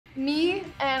Me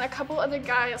and a couple other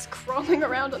guys crawling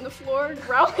around on the floor,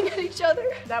 growling at each other.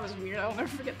 That was weird, I'll never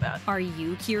forget that. Are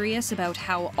you curious about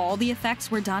how all the effects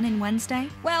were done in Wednesday?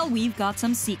 Well, we've got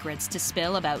some secrets to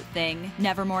spill about Thing,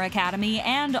 Nevermore Academy,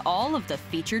 and all of the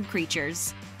featured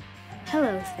creatures.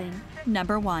 Hello, Thing.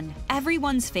 Number 1.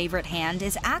 Everyone's favorite hand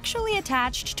is actually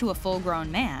attached to a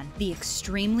full-grown man. The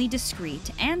extremely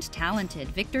discreet and talented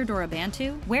Victor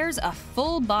Dorobantu wears a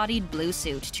full-bodied blue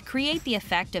suit to create the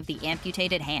effect of the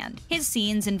amputated hand. His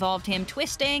scenes involved him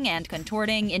twisting and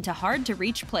contorting into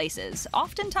hard-to-reach places,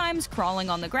 oftentimes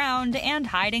crawling on the ground and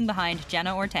hiding behind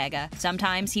Jenna Ortega.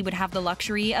 Sometimes he would have the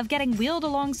luxury of getting wheeled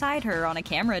alongside her on a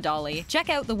camera dolly. Check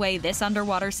out the way this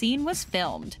underwater scene was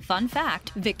filmed. Fun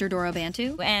fact, Victor Dorobantu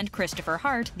and Christopher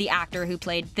Hart, the actor who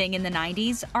played Thing in the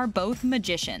 90s, are both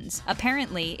magicians.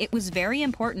 Apparently, it was very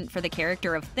important for the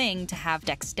character of Thing to have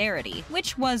dexterity,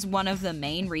 which was one of the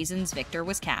main reasons Victor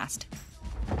was cast.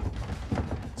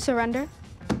 Surrender?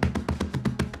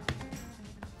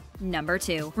 Number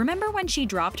 2. Remember when she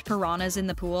dropped piranhas in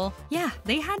the pool? Yeah,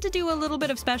 they had to do a little bit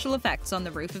of special effects on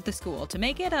the roof of the school to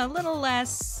make it a little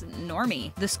less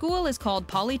normie. The school is called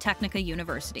Polytechnica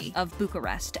University of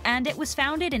Bucharest, and it was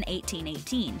founded in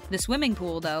 1818. The swimming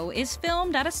pool, though, is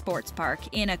filmed at a sports park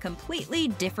in a completely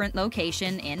different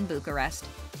location in Bucharest.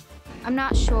 I'm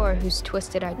not sure whose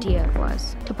twisted idea it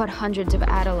was to put hundreds of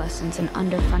adolescents in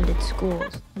underfunded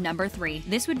schools. Number 3.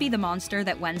 This would be the monster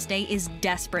that Wednesday is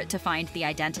desperate to find the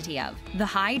identity of. The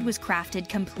hide was crafted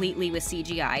completely with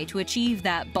CGI to achieve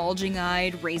that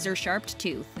bulging-eyed, razor-sharp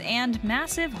tooth and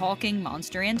massive hulking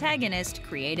monster antagonist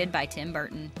created by Tim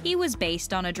Burton. He was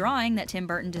based on a drawing that Tim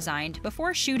Burton designed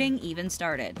before shooting even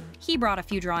started. He brought a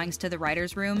few drawings to the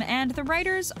writer's room, and the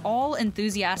writers all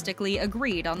enthusiastically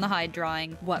agreed on the hide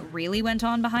drawing. What really went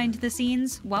on behind the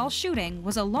scenes while shooting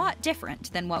was a lot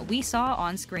different than what we saw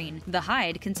on screen. The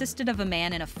hide consisted of a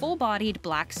man in a full-bodied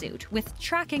black suit with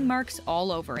tracking marks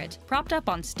all over it, propped up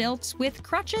on stilts with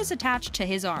crutches attached to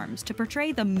his arms to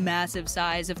portray the massive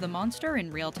size of the monster in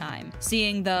real time.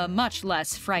 Seeing the much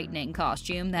less frightening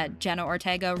costume that Jenna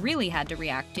Ortega really had to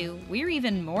react to, we're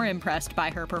even more impressed by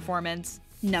her performance.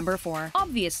 Number 4.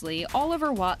 Obviously,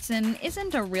 Oliver Watson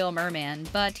isn't a real merman,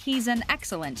 but he's an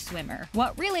excellent swimmer.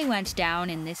 What really went down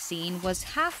in this scene was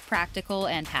half practical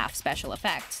and half special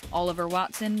effects. Oliver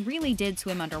Watson really did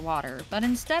swim underwater, but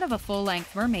instead of a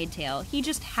full-length mermaid tail, he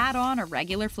just had on a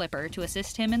regular flipper to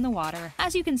assist him in the water.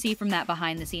 As you can see from that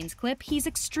behind-the-scenes clip, he's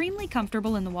extremely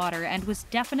comfortable in the water and was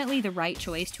definitely the right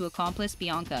choice to accomplish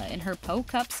Bianca in her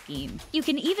po-cup scheme. You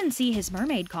can even see his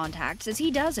mermaid contacts as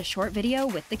he does a short video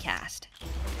with the cast.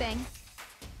 Thing.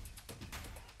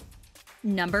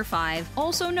 Number 5.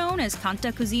 Also known as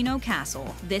Cantacuzino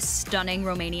Castle, this stunning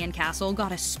Romanian castle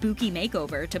got a spooky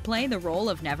makeover to play the role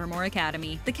of Nevermore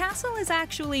Academy. The castle is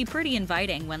actually pretty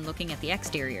inviting when looking at the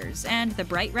exteriors, and the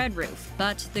bright red roof,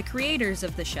 but the creators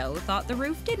of the show thought the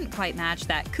roof didn't quite match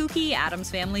that kooky Addams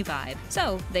Family vibe,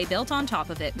 so they built on top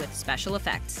of it with special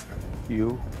effects.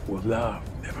 You will love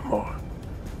Nevermore.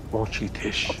 Won't you,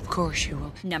 Tish? Of course you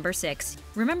will. Number 6.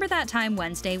 Remember that time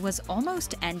Wednesday was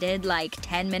almost ended like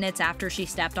 10 minutes after she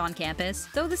stepped on campus?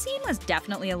 Though the scene was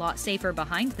definitely a lot safer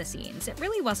behind the scenes, it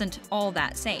really wasn't all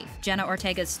that safe. Jenna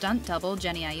Ortega's stunt double,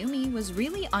 Jenny Ayumi, was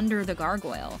really under the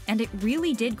gargoyle, and it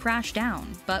really did crash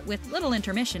down, but with little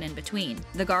intermission in between.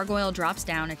 The gargoyle drops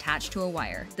down attached to a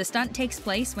wire. The stunt takes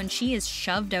place when she is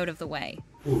shoved out of the way.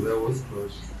 Ooh, that was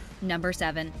close. Number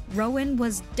 7. Rowan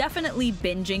was definitely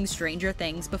binging Stranger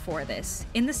Things before this.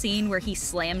 In the scene where he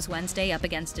slams Wednesday up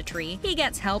against a tree, he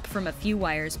gets help from a few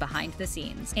wires behind the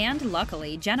scenes. And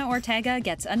luckily, Jenna Ortega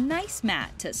gets a nice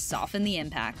mat to soften the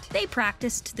impact. They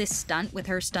practiced this stunt with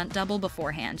her stunt double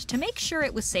beforehand to make sure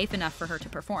it was safe enough for her to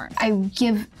perform. I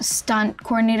give stunt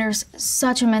coordinators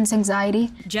such immense anxiety.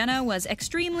 Jenna was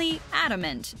extremely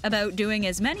adamant about doing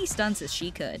as many stunts as she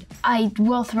could. I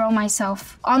will throw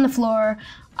myself on the floor,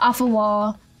 off a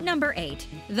wall. Number 8.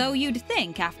 Though you'd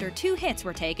think after 2 hits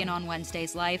were taken on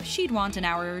Wednesday's life, she'd want an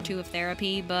hour or 2 of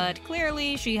therapy, but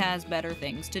clearly she has better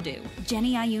things to do.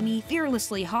 Jenny Ayumi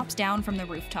fearlessly hops down from the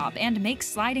rooftop and makes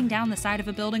sliding down the side of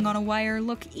a building on a wire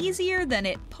look easier than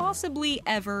it possibly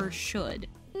ever should.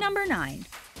 Number 9.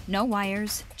 No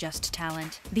wires, just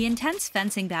talent. The intense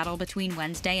fencing battle between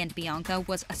Wednesday and Bianca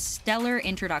was a stellar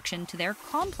introduction to their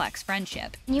complex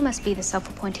friendship. You must be the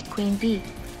self-appointed queen bee.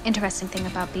 Interesting thing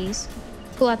about bees.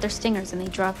 Pull out their stingers and they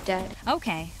drop dead.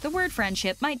 Okay, the word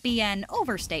friendship might be an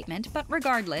overstatement, but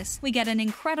regardless, we get an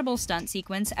incredible stunt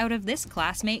sequence out of this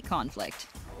classmate conflict.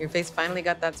 Your face finally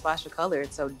got that splash of color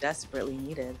it so desperately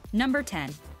needed. Number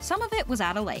 10. Some of it was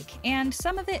at a lake, and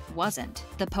some of it wasn't.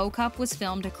 The Po Cup was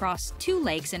filmed across 2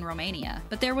 lakes in Romania,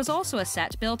 but there was also a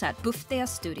set built at Buftea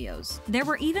Studios. There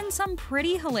were even some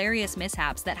pretty hilarious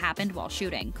mishaps that happened while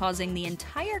shooting, causing the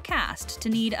entire cast to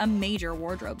need a major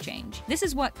wardrobe change. This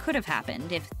is what could have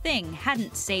happened if Thing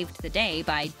hadn't saved the day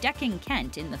by decking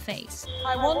Kent in the face.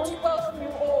 I want to welcome you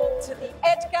all to the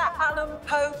Edgar Allan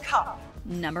Poe Cup.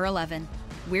 Number 11.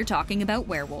 We're talking about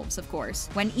werewolves, of course.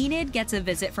 When Enid gets a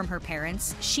visit from her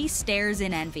parents, she stares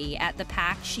in envy at the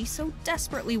pack she so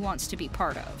desperately wants to be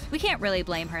part of. We can't really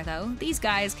blame her though. These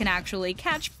guys can actually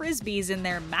catch frisbees in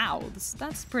their mouths.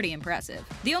 That's pretty impressive.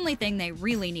 The only thing they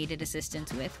really needed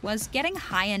assistance with was getting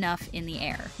high enough in the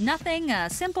air. Nothing a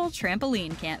simple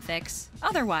trampoline can't fix.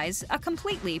 Otherwise, a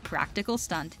completely practical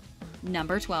stunt.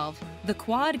 Number 12. The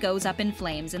quad goes up in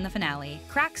flames in the finale.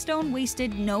 Crackstone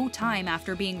wasted no time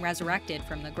after being resurrected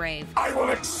from the grave. I will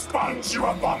expunge you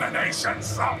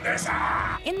abominations from this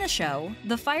earth! In the show,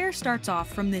 the fire starts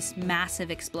off from this massive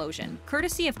explosion,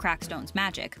 courtesy of Crackstone's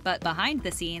magic, but behind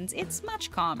the scenes, it's much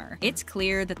calmer. It's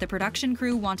clear that the production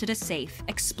crew wanted a safe,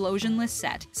 explosionless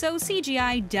set, so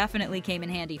CGI definitely came in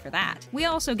handy for that. We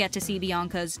also get to see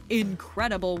Bianca's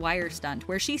incredible wire stunt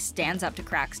where she stands up to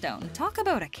Crackstone. Talk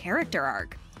about a character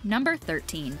arc. Number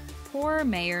 13. Poor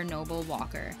Mayor Noble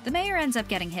Walker. The mayor ends up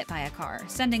getting hit by a car,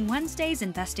 sending Wednesday's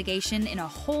investigation in a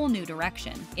whole new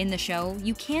direction. In the show,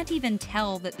 you can't even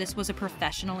tell that this was a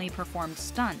professionally performed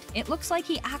stunt. It looks like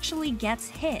he actually gets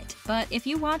hit. But if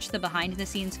you watch the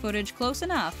behind-the-scenes footage close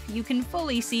enough, you can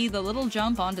fully see the little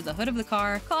jump onto the hood of the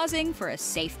car, causing for a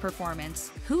safe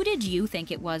performance. Who did you think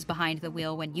it was behind the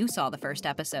wheel when you saw the first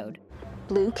episode?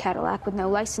 Blue Cadillac with no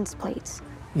license plates.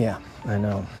 Yeah, I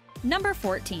know. Number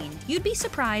 14. You'd be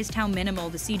surprised how minimal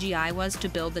the CGI was to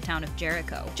build the town of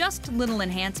Jericho. Just little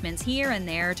enhancements here and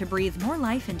there to breathe more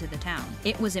life into the town.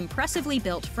 It was impressively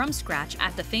built from scratch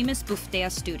at the famous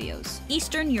Buftea Studios,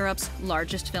 Eastern Europe's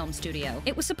largest film studio.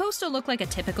 It was supposed to look like a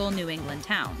typical New England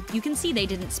town. You can see they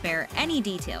didn't spare any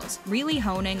details, really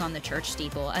honing on the church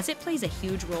steeple as it plays a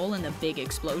huge role in the big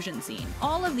explosion scene.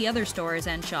 All of the other stores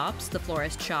and shops, the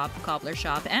florist shop, cobbler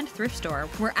shop, and thrift store,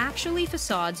 were actually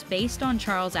facades based on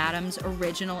Charles Addams'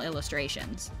 original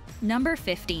illustrations. Number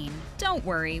 15. Don't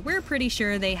worry, we're pretty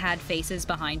sure they had faces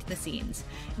behind the scenes.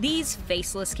 These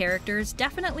faceless characters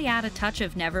definitely add a touch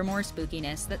of Nevermore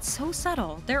spookiness that's so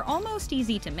subtle, they're almost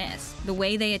easy to miss. The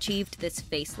way they achieved this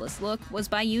faceless look was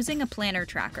by using a planner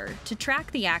tracker to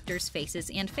track the actors' faces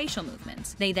and facial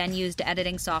movements. They then used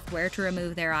editing software to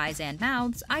remove their eyes and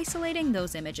mouths, isolating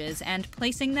those images and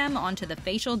placing them onto the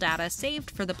facial data saved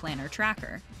for the planner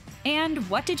tracker. And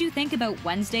what did you think about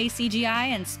Wednesday CGI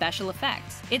and special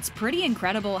effects? It's pretty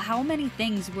incredible how many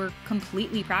things were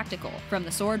completely practical, from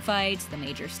the sword fights, the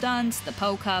major stunts, the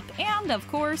Po Cup, and of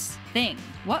course, Thing.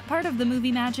 What part of the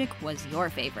movie magic was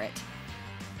your favorite?